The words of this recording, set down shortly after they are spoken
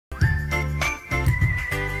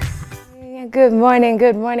Good morning,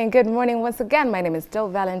 good morning, good morning. Once again, my name is Jill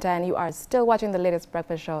Valentine. You are still watching the latest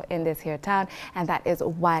breakfast show in this here town, and that is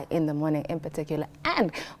Why in the Morning in particular.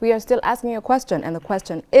 And we are still asking you a question, and the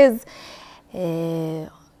question is,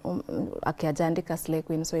 akiajandika Slay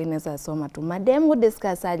Queen, so inaweza soma tu. Madam would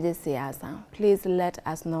discuss aje siasa. Please let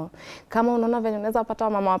us know. Kama unaona venye unaweza pata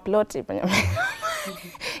mama wa ploti.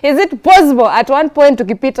 Is it possible at one point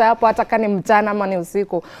tukipita hapo hata kani mchana ama ni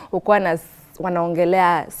usiku ukuwa na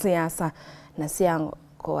wanaongelea siasa na siango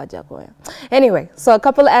kwa Wajakoya. Anyway, so a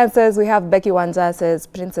couple answers. We have Becky Wanja says,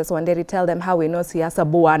 Princess Wanderi, tell them how we know siasa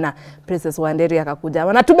buwana. Princess Wanderi akakuja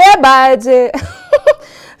wanatubeba aje.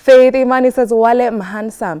 Faith Imani says, wale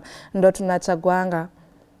handsome ndo tunachaguanga.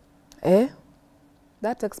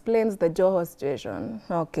 That explains the Joho situation.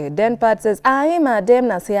 Okay. Denpat says, madem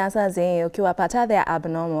na siasa zenye ukiwapata they are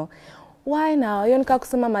abnormal. Why now? Yonika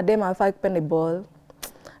kusema madem hafai kupenda ball.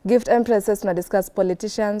 Gift Empress says, tuna discuss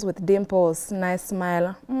politicians with dimples. Nice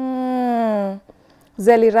smile.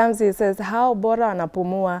 Zeli Ramsey says, how bora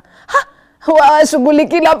wanapumua. Ha!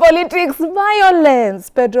 Washuguliki na politics. Violence.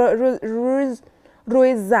 Pedro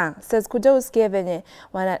Ruiza says, kuja usikie venye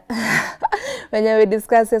venye we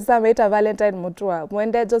discuss sasa meita Valentine Mutua.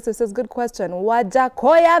 Mwende Joseph says, good question.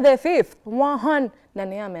 Wajakoya the 5th. Wahan.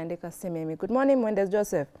 Nani ameandika si mimi. Good morning, Mwende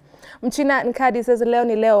Joseph. Mchina Nkadi says, leo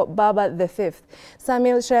ni leo baba the 5th.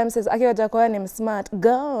 Samuel Shem says, aki Wajakoya ni smart.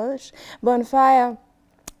 Gosh. Bonfire.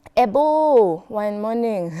 Ebo. Wine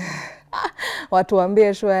morning. Watu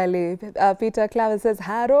wambie shwali. Peter Claver says,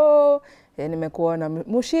 haro. Nimekuona.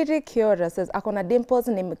 Mushiri Kiora says, akona dimples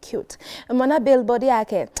ni cute. Mwana billboard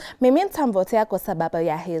yake. Mimi nitamvotea kwa sababu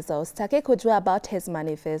ya hizo. Sitaki kujua about his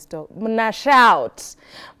manifesto. Mna shout.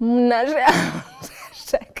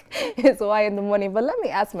 It's Why in the Morning. But let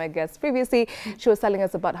me ask my guest. Previously, she was telling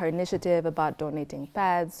us about her initiative, about donating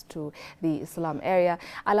pads to the slum area.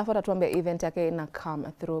 Alafu tatuambia event yake ina come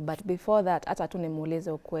through. But before that, ata tu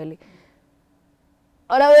nimuulize ukweli.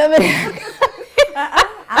 I'm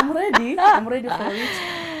ready for it.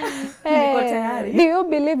 Do you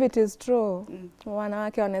believe it is true?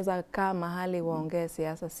 Wanawake wanaweza kaa mahali waongee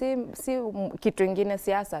siasa. Si kitu ingine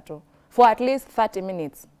siasa tu. For at least 30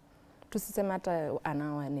 minutes. Tusisema hata an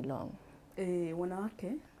hour ni long.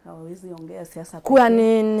 Wanawake hawawezi ongea siasa. Kwa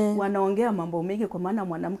nini? Wanaongea mambo mengi kwa maana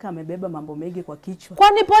mwanamke amebeba mambo mengi kwa kichwa.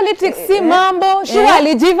 Kwani politics si mambo?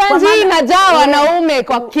 Surely Jivanji inajaa wanaume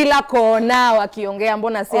kwa kila kona wakiongea,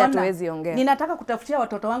 mbona si hatuwezi ongea? Ninataka kutafutia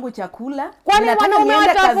watoto wangu chakula. Kwani wanaume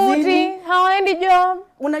watafuti? Hawaendi job.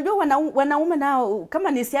 Unajua wanaume nao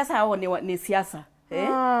kama ni siasa hao ni siasa.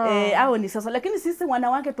 Hao ni sasa, lakini sisi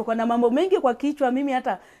wanawake tuko na mambo mengi kwa kichwa. Mimi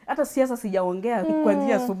hata siasa sijaongea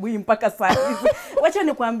kuanzia asubuhi mpaka saa hizi. Wacha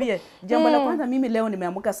nikwambie, jambo la kwanza, mimi leo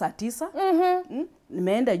nimeamka saa 9.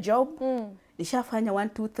 Nimeenda job. Nishafanya 1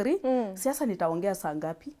 2 3. Siasa nitaongea saa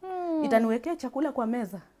ngapi? Itaniwekea chakula kwa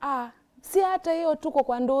meza. Si hata hiyo tuko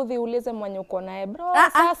kwa nduthi ulize mwenye uko naye bro.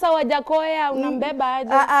 Sasa Wajakoya unambeba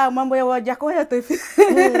aje? Mambo ya Wajakoya TV.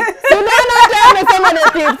 Tunaona hata amesema na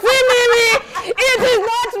tip. Si mimi. It is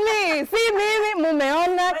not me. Si mimi,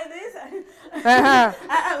 mumeona.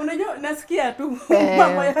 Unajua nasikia tu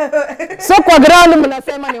mambo ya so kwa ground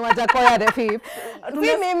mnasema ni Wajakoya the 5th.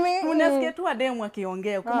 Si mimi. Unasikia tu ademu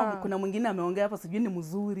akiongea kama kuna mwingine ameongea hapa sijui ni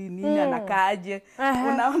mzuri nini anakaaje.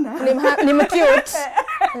 Unaona? Ni cute.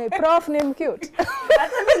 Prof ni cute.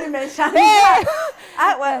 Hata mimi nimeshangaa.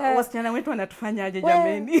 Wasichana wetu wanatufanyaje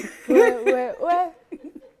jameni?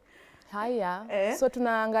 Haya. So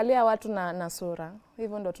tunaangalia watu na sura.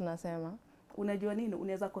 Hivyo ndo tunasema. Unajua nini?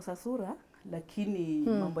 Unaweza kosa sura lakini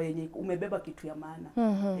mambo yenye umebeba kitu ya maana.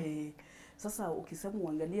 Sasa ukisema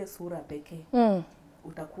uangalie sura pekee,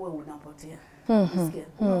 utakuwa unapotea. Unasikia?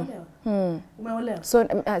 Umeolewa? Umeolewa? So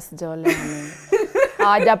sijaolewa mimi.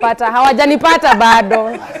 Hawajanipata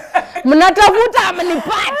bado. Mnatafuta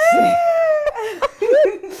mnipate.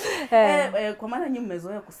 Kwa maana nyinyi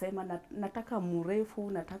mmezoea kusema nataka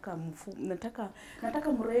mrefu,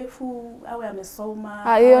 nataka mrefu, awe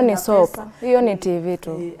amesoma. Hiyo ni soap. Hiyo ni TV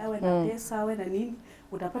tu. Awe na pesa, awe na nini?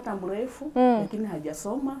 Utapata mrefu lakini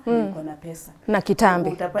hajasoma, yuko na pesa. Na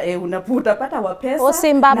kitambi. Utapata wa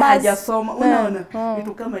pesa na hajasoma. Unaona?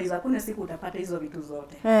 Vitu kama hizo hakuna siku utapata hizo vitu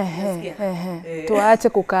zote. Tuache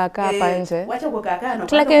kukaa hapa nje. Wacha kukaa na.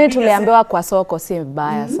 Lakini tuliambiwa kwa soko si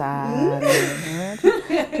mbaya sana.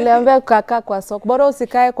 Tuliambiwa kukaa kwa soko. Bora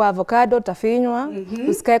usikae kwa avocado utafinywa,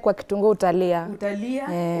 usikae kwa kitunguu utalia.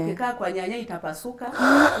 Ukikaa kwa nyanya itapasuka.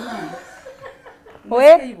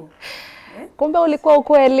 Wewe kumbe ulikuwa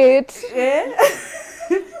ukweli.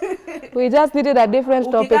 We just needed a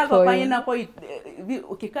different topic for you.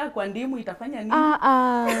 Ukikaa kwa ndimu itafanya nini?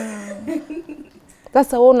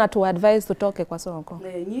 Sasa wewe unatu advise tutoke kwa soko.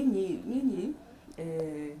 Nyinyi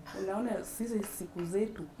unaona sisi siku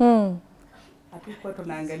zetu. Hatukuwa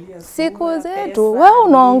tunaangalia siku zetu. Wewe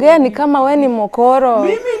unaongea ni kama wewe ni mokoro.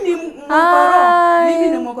 Mimi ni mokoro. Mimi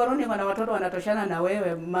ni mokoro, niko na watoto wanatoshana na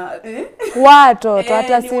wewe. Watoto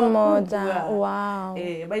hata si moja. Wow.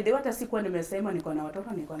 By the way hata sikuwa nimesema niko na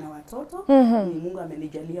watoto, niko na watoto. Ni Mungu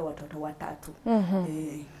amenijalia watoto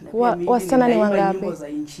 3. Wasichana ni wangapi? Nyimbo za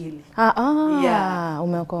Injili.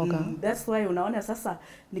 Umeokoka. That's why unaona sasa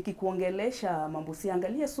nikikuongelesha mambo,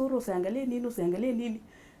 siangalie sura, usiangalie nini, usiangalie nini.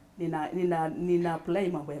 Nina apply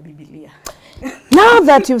mambo ya Biblia. Now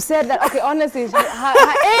that you said that, okay, honestly, her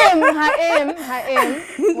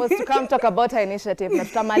aim was to come talk about her initiative na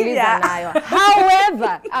tutamaliza nayo.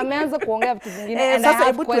 However, ameanza kuongea vitu vingine and sasa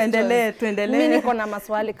hebu tuendelee. Mimi niko na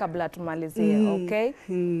maswali kabla tumalizie, okay?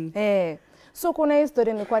 So kuna hii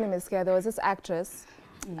story nilikuwa nimesikia, there was this actress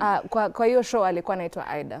kwa hiyo show alikuwa anaitwa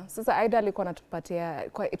Aida. Sasa Aida alikuwa anatupatia,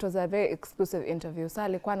 it was a very exclusive interview. Sasa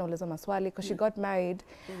alikuwa anauliza maswali because she got married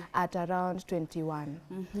at around 21.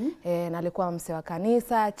 Na alikuwa mse wa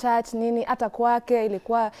kanisa, church nini, hata kwake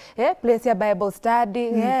ilikuwa place ya Bible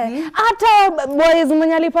study. Hata boys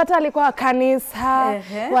mwenye alipata alikuwa kanisa,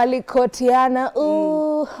 walikotiana,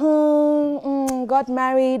 got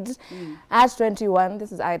married at 21.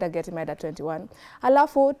 This is Aida getting married at 21.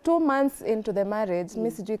 Alafu 2 months into the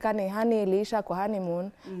marriage, sijui kani hani iliisha kwa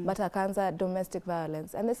honeymoon, but akaanza domestic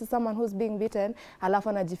violence. And this is someone who's being beaten, alafu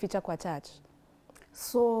anajificha kwa church.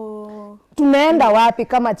 So tumeenda wapi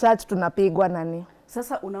kama church tunapigwa nani?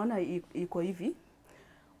 Sasa unaona iko hivi.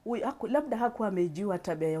 Labda hakuwa amejua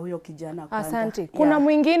tabia ya huyo kijana kwanza. Asante. Kuna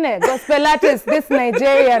mwingine gospel artist, this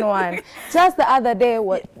Nigerian one, just the other day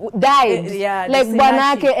died. Like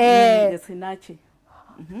bwanake Sinachi.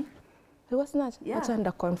 It was not. Acha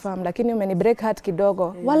nda confirm, lakini umeni break heart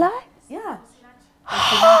kidogo. Wala? Yeah.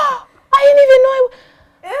 I didn't even know.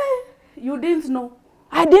 You didn't know.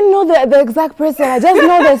 I didn't know the exact person. I just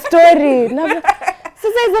know the story.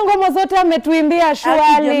 Sasa hizo ngoma zote ametuimbia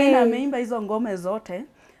shwali. Mimi ameimba hizo ngoma zote,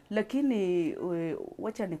 lakini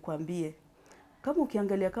wacha nikwambie. Kama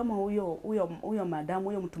ukiangalia kama huyo madamu,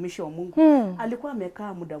 huyo mtumishi wa Mungu, alikuwa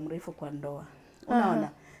amekaa muda mrefu kwa ndoa. Unaona?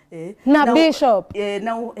 Na bishop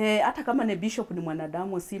hata kama ni bishop ni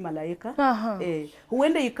mwanadamu, si malaika.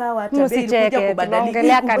 Huenda ikawa tabia ilikuja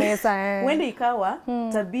kubadilika kanisa. Huenda ikawa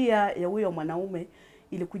tabia ya huyo mwanaume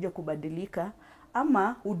ilikuja kubadilika,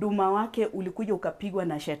 ama huduma wake ulikuja ukapigwa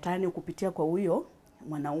na shetani kupitia kwa huyo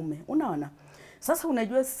mwanaume. Unaona? Sasa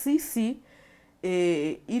unajua sisi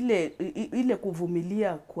ile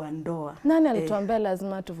kuvumilia kwa ndoa. Nani alituambia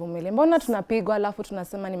lazima tuvumilie? Mbona tunapigwa alafu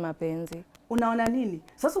tunasema ni mapenzi? Unaona nini?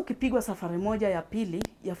 Sasa ukipigwa safari moja ya pili,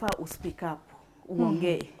 yafaa uspeak up,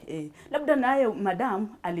 uongee. Labda naye madam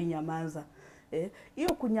alinyamaza.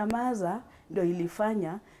 Hiyo kunyamaza ndio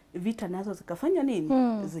ilifanya vita nazo zikafanya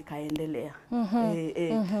nini? Zikaendelea.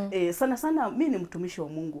 Sana sana mimi ni mtumishi wa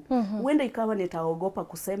Mungu. Huenda ikawa nitaogopa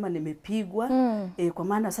kusema nimepigwa, kwa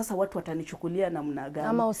maana sasa watu watanichukulia namna gani?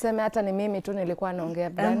 Ama useme hata ni mimi tu nilikuwa naongea.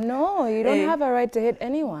 No, you don't have a right to hit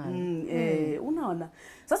anyone. Unaona?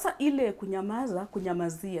 Sasa ile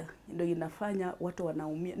kunyamazia ndio inafanya watu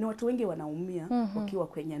wanaumia. Ni watu wengi wanaumia wakiwa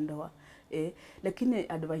kwenye ndoa. Lakini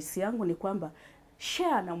advice yangu ni kwamba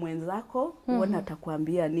share na mwenzako, uone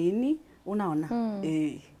atakwambia nini. Unaona?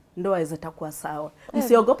 Ndoa zitakuwa sawa.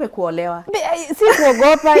 Usiogope kuolewa. Si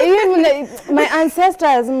kuogopa. My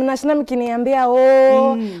ancestors mnashinda mkiniambia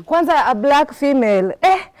kwanza a black female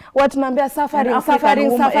watu naambia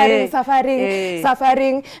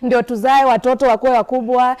suffering ndio tuzae watoto wakuwe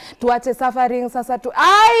wakubwa, tuache suffering. Sasa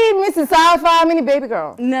mimi si suffer, mimi ni baby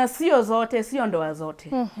girl. Na sio zote, sio ndoa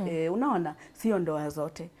zote. Unaona? Sio ndoa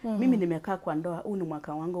zote. Mimi nimekaa kwa ndoa, huu ni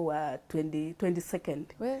mwaka wangu wa 22nd.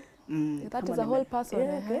 That is a whole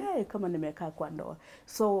person. Kama nimekaa kwa ndoa.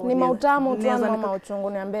 So ni mautamu tu ama mauchungu,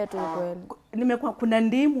 niambie tu kweli. Nimekuwa kuna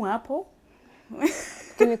ndimu hapo.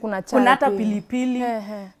 Lakini kuna chai. Kuna hata pilipili.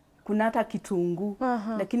 Kuna hata kitunguu.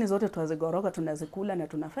 Lakini zote tuwazigoroga, tunazikula na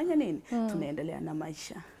tunafanya nini? Tunaendelea na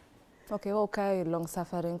maisha. Okay, okay, long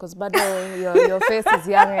suffering, because bado your face is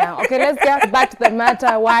young. Okay, let's get back to the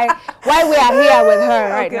matter. Why we are here with her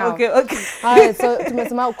right now. Okay. Alright, so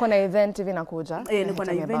tumesema uko na event hivi inakuja. Niko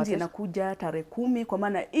na event inakuja tarehe 10, kwa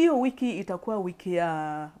maana hiyo wiki itakuwa wiki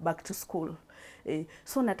ya back to school.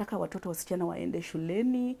 So nataka watoto wasichana waende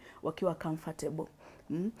shuleni wakiwa comfortable.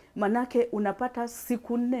 Manake unapata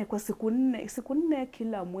siku 4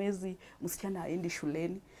 kila mwezi msichana aende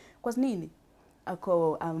shuleni. Kwa nini?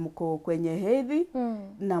 Ako kwenye hedhi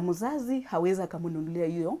na mzazi hawezi kumnunulia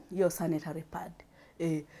hiyo sanitary pad.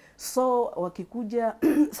 So wakikuja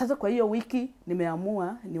sasa, kwa hiyo wiki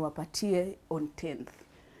nimeamua niwapatie on 10th.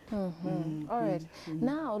 Alright.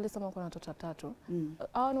 Na ulisema kuna watoto 3.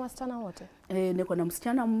 Hao ni wasichana wote? Niko na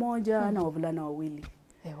msichana mmoja na wavulana 2.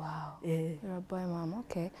 Wow. You're a boy mom.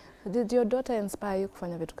 Okay. Did your daughter inspire you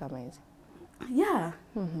kufanya vitu kama hizi? Yeah.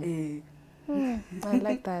 I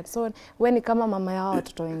like that. So when kama mama yao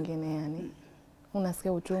watoto wengine yani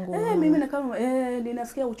unasikia uchungu? Mimi na kama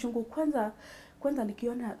ninasikia uchungu kwanza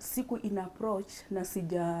nikiona siku ina approach na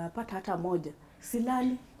sijapata hata moja.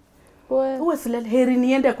 Silali. Uwe silali, heri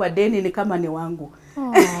niende kwa deni ni kama ni wangu.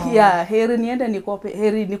 Heri niende nikope,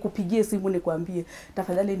 heri nikupigie simu nikwambie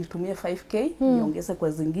tafadhali nitumie 5k niongeze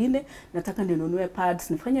kwa zingine, nataka ninunue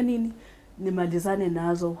pads, nifanye nini? Nimalizane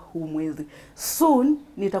nazo huu mwezi. Soon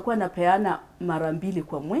nitakuwa napeana mara 2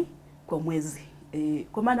 kwa mwezi.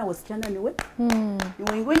 Kwa maana wasichana ni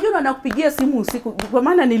wengi wanakupigia simu usiku. Kwa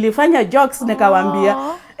maana nilifanya jokes nikawaambia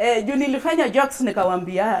nilifanya jokes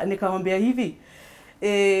nikawaambia hivi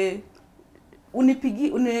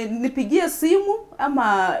nipigie simu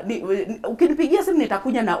ama ukinipigia simu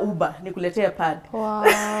nitakuja na Uber nikuletee pad. Wow.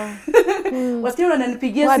 Wasichana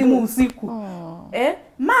wananipigia simu usiku.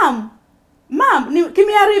 Mom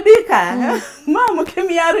kimeharibika. Mom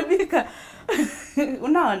kimeharibika.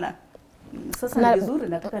 Unaona? Sasa ni vizuri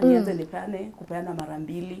nataka nianze kupeana mara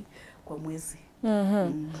 2 kwa mwezi.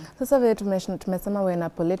 Sasa vile tumesema wewe na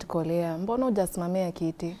political layer, mbona hujasimamia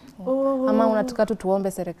kiti? Ama unataka tu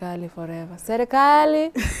tuombe serikali forever?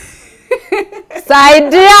 Serikali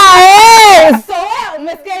saidia soea,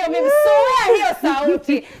 umesikia hiyo mimi? Soea hiyo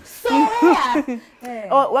sauti.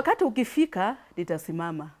 Soea. Wakati ukifika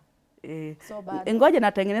nitasimama. Ngoja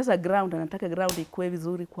natengeneza ground, nataka ground ikuwe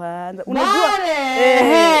vizuri kwanza. Unajua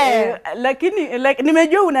lakini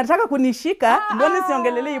nimejua unataka kunishika ndio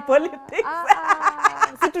nisiongelele politics.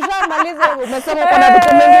 Si tushamaliza, umesema kuna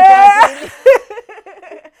vitu mingi kwa akili.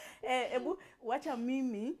 Hebu wacha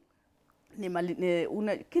mimi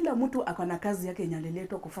kila mtu akona kazi yake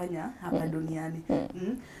nyaleletwa kufanya hapa duniani.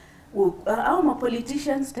 Au ma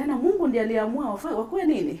politicians tena Mungu ndiye aliamua wakuwe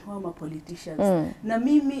nini wao ma politicians. Na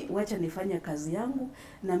mimi wacha nifanye kazi yangu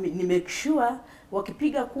na ni make sure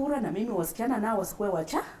wakipiga kura na mimi wasichana nao wasikuwe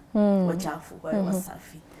wachafu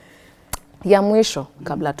wasafi. Ya mwisho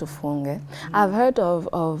kabla tufunge, I've heard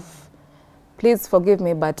of please forgive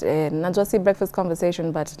me but najua si breakfast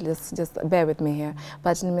conversation but just bear with me here,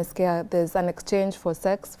 but nimesikia there's an exchange for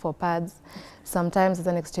sex for pads. Sometimes it's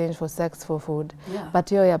an exchange for sex for food. But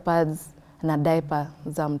hiyo ya pads na diaper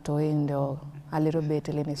za mtoi ndio a little bit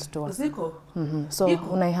ilinishtua. Ziko. So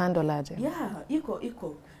unaihandle aje?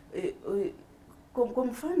 Iko. Kwa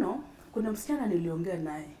mfano kuna msichana niliongea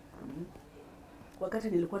naye. Wakati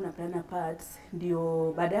nilikuwa napeana pads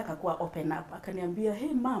ndio baadaye akakuwa open up. Akaniambia,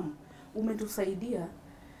 "Hey mom, umetusaidia.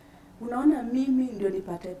 Unaona mimi ndio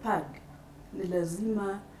nipate pad.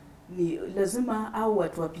 Ni lazima au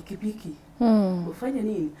watu wa pikipiki. Ufanye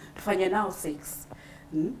nini? Tufanye nao sex.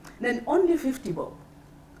 Then only 50 bob.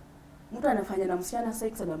 Mtu anafanya na msichana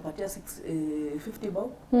sex anampatia 50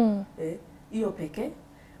 bob. Hiyo pekee.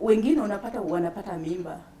 Wengine wanapata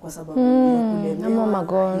mimba kwa sababu ya kulemewa,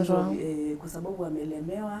 magonjwa. Kwa sababu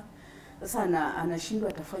amelemewa. Sasa anashindwa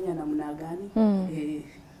atafanya namna gani?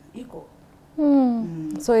 Iko.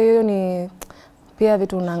 So hiyo ni pia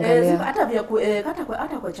vitu unaangalia.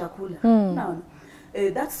 Hata kwa chakula. Naona.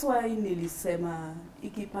 That's why nilisema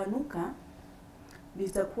ikipanuka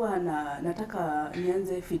nitakuwa nataka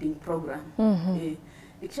nianze feeding program.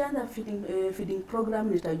 Nikianza feeding program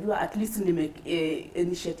nitajua at least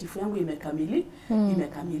initiative yangu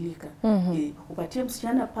imekamilika. Upatie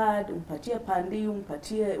msichana pad, umpatie pandi,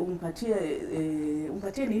 umpatie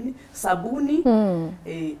nini? Sabuni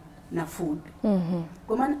na food.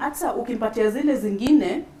 Kwa maana hata ukimpatia zile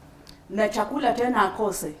zingine na chakula tena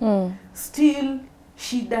akose, still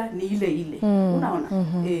shida ni ile. Unaona?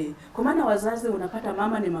 Kwa maana wazazi unapata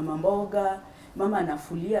mama ni mama mboga, mama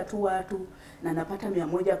anafulia tu watu na anapata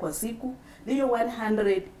 100 kwa siku. Hiyo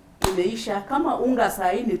 100 imeisha, kama unga saa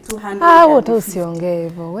hii ni 200. Wote usiongee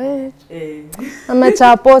hivyo we. Ama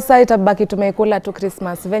chaposa itabaki tumeikula tu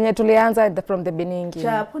Christmas. Venye tulianza from the beginning.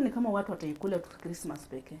 Chapo ni kama watu wataikula tu Christmas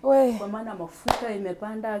pekee. Kwa maana mafuta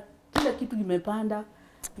imepanda, kila kitu kimepanda.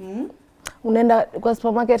 Unaenda kwa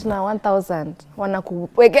supermarket na 1000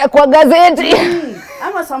 wanakuwekea kwa gazeti.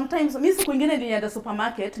 Ama sometimes mimi siku nyingine nilienda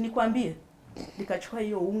supermarket nikwambie, nikachukua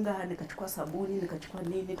hiyo unga, nikachukua sabuni, nikachukua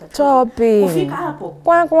nini, nikachukua kufika hapo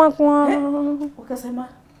kwa ukasema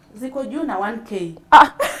ziko juu na 1k.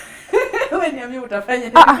 Wewe niambie utafanya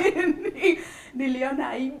nini? niliona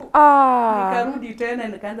aibu. Nikarudi tena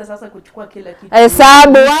nikaanza sasa kuchukua kila kitu.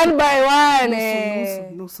 Hesabu one by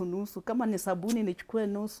one. Nusu. Kama ni sabuni nichukue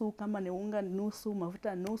nusu, kama ni unga nusu,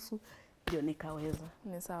 mafuta nusu. Ndio nikaweza.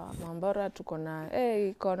 Ni sawa. Mambora tuko na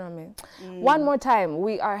economy. One more time,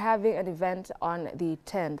 we are having an event on the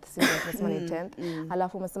 10th. Since ni 10th.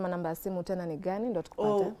 Alafu umesema namba ya simu tena ni gani ndio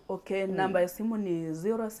tukupate? Okay, namba ya simu ni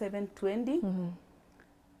 0720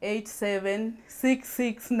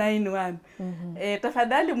 876691.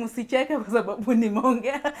 Tafadhali msicheke kwa sababu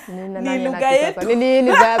nimeongea ni lugha yetu.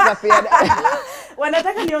 Nini sasa pia?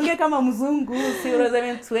 Wanataka niongee kama mzungu.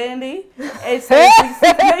 0720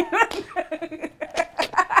 876691.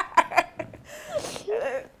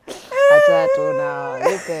 Acha tu na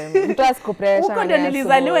mtu asikupresha. Huko ndio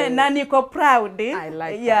nilizaliwa na niko proud. I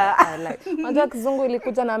like that. I like. Unajua kizungu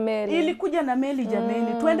ilikuja na meli. Ilikuja na meli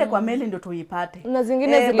jameni. Twende kwa meli ndio tuipate. Na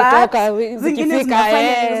zingine zilitoka zikifika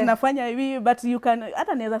zinafanya hivi, but you can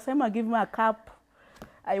hata naweza sema give me a cup.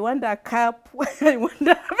 I want a cup. I want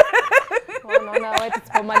a Unaona wewe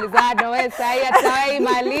tusipomalizana wewe sasa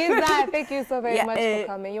ataimaliza. Thank you so very much for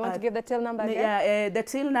coming. You want to give the till number again? Yeah, the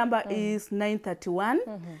till number is 931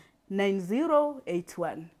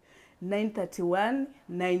 9081. 931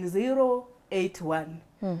 9081.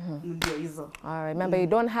 Ndio hizo. All right, remember you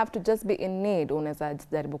don't have to just be in need. Unaweza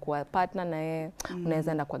jaribu kuwa partner na yeye,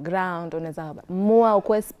 unaweza enda kwa ground, unaweza mua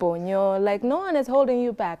ukwe sponyo, like no one is holding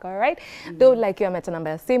you back, all right? Do like you ameta namba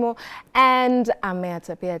ya simu and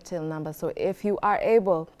ameta pia till number, so if you are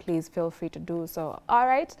able, please feel free to do so. All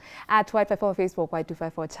right? At Y254 on Facebook,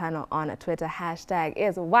 Y254 channel on Twitter, hashtag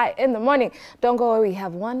is Y in the morning. Don't go away, we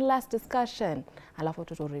have one last discussion. Alafu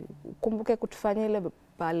tutori kumbuke kutufanyia ile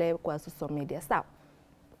pale kwa social media. Sawa.